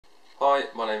Hi,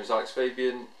 my name is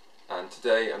Fabian, and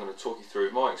today I'm going to talk you through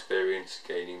my experience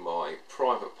gaining my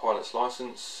private pilot's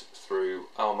licence through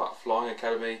Almat Flying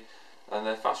Academy and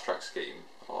their fast track scheme.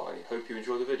 I hope you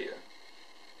enjoy the video.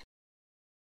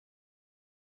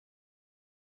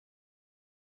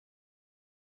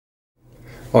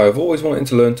 I have always wanted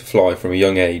to learn to fly from a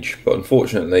young age, but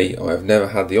unfortunately I have never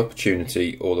had the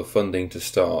opportunity or the funding to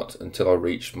start until I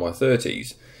reached my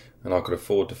 30s and I could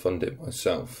afford to fund it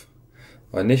myself.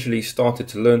 I initially started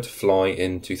to learn to fly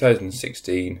in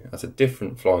 2016 at a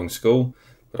different flying school,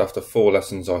 but after 4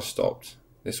 lessons I stopped.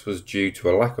 This was due to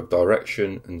a lack of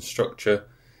direction and structure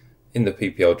in the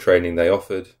PPL training they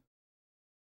offered.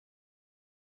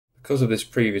 Because of this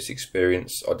previous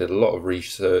experience, I did a lot of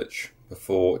research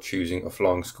before choosing a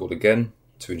flying school again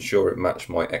to ensure it matched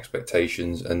my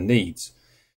expectations and needs.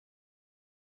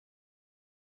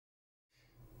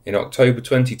 In October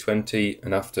 2020,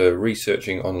 and after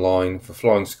researching online for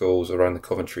flying schools around the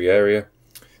Coventry area,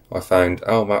 I found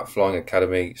Almat Flying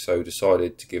Academy, so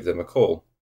decided to give them a call.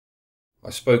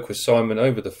 I spoke with Simon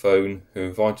over the phone, who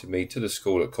invited me to the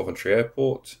school at Coventry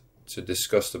Airport to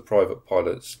discuss the private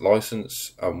pilot's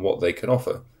licence and what they can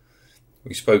offer.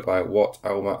 We spoke about what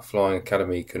Almat Flying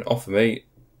Academy can offer me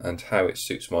and how it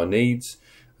suits my needs,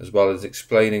 as well as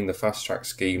explaining the fast track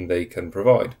scheme they can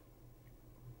provide.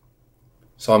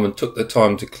 Simon took the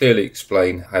time to clearly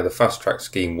explain how the fast track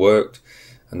scheme worked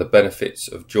and the benefits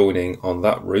of joining on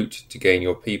that route to gain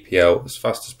your PPL as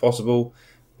fast as possible,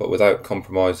 but without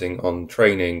compromising on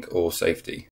training or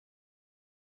safety.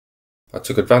 I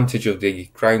took advantage of the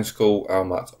ground school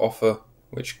Almat offer,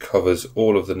 which covers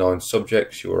all of the 9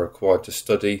 subjects you are required to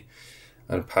study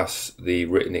and pass the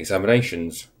written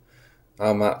examinations.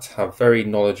 Almat have very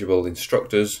knowledgeable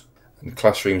instructors and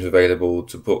classrooms available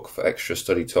to book for extra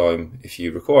study time if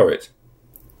you require it.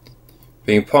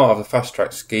 Being part of the fast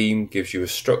track scheme gives you a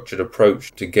structured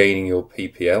approach to gaining your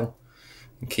PPL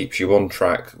and keeps you on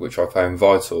track, which I found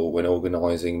vital when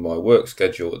organising my work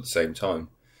schedule at the same time.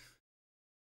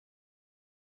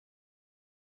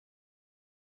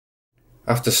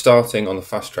 After starting on the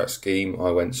fast track scheme,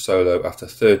 I went solo after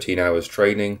 13 hours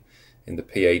training in the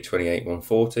PA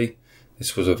 28140.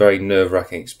 This was a very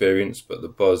nerve-wracking experience, but the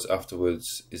buzz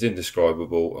afterwards is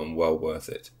indescribable and well worth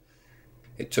it.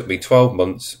 It took me 12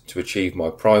 months to achieve my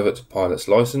private pilot's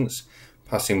licence,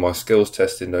 passing my skills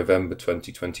test in November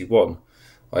 2021.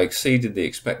 I exceeded the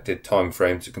expected time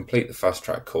frame to complete the fast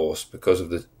track course because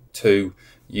of the 2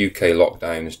 UK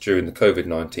lockdowns during the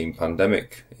COVID-19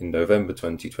 pandemic in November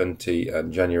 2020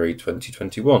 and January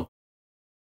 2021.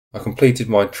 I completed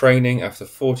my training after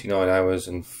 49 hours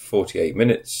and 48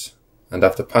 minutes. And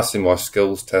after passing my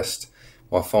skills test,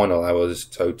 my final hours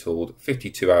totalled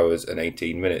 52 hours and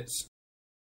 18 minutes.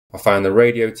 I found the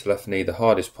radio telephony the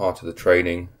hardest part of the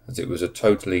training, as it was a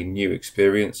totally new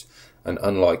experience and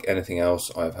unlike anything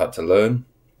else I have had to learn.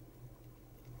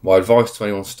 My advice to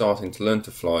anyone starting to learn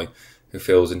to fly who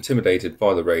feels intimidated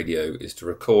by the radio is to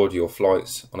record your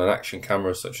flights on an action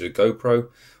camera such as a GoPro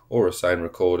or a sound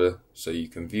recorder, so you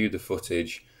can view the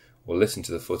footage or listen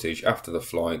to the footage after the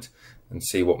flight and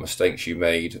see what mistakes you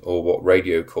made or what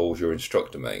radio calls your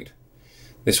instructor made.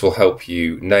 This will help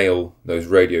you nail those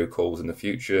radio calls in the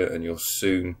future and you'll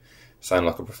soon sound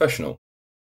like a professional.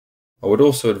 I would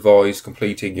also advise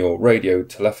completing your radio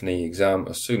telephony exam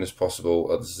as soon as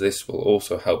possible, as this will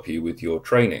also help you with your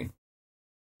training.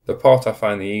 The part I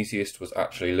found the easiest was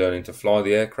actually learning to fly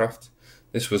the aircraft.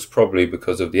 This was probably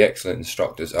because of the excellent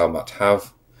instructors Almat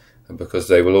have, and because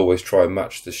they will always try and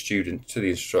match the student to the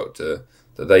instructor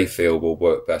that they feel will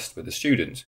work best with the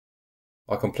student.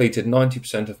 I completed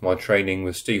 90% of my training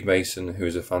with Steve Mason, who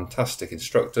is a fantastic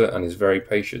instructor and is very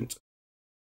patient.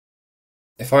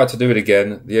 If I had to do it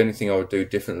again, the only thing I would do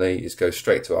differently is go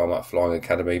straight to Almat Flying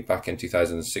Academy back in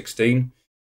 2016.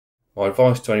 My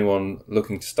advice to anyone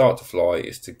looking to start to fly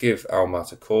is to give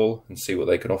Almat a call and see what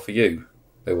they can offer you.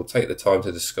 They will take the time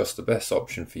to discuss the best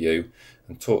option for you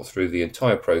and talk through the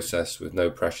entire process with no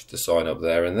pressure to sign up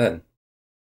there and then.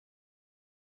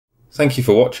 Thank you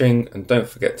for watching, and don't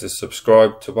forget to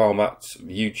subscribe to Almat's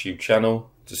YouTube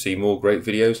channel to see more great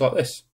videos like this.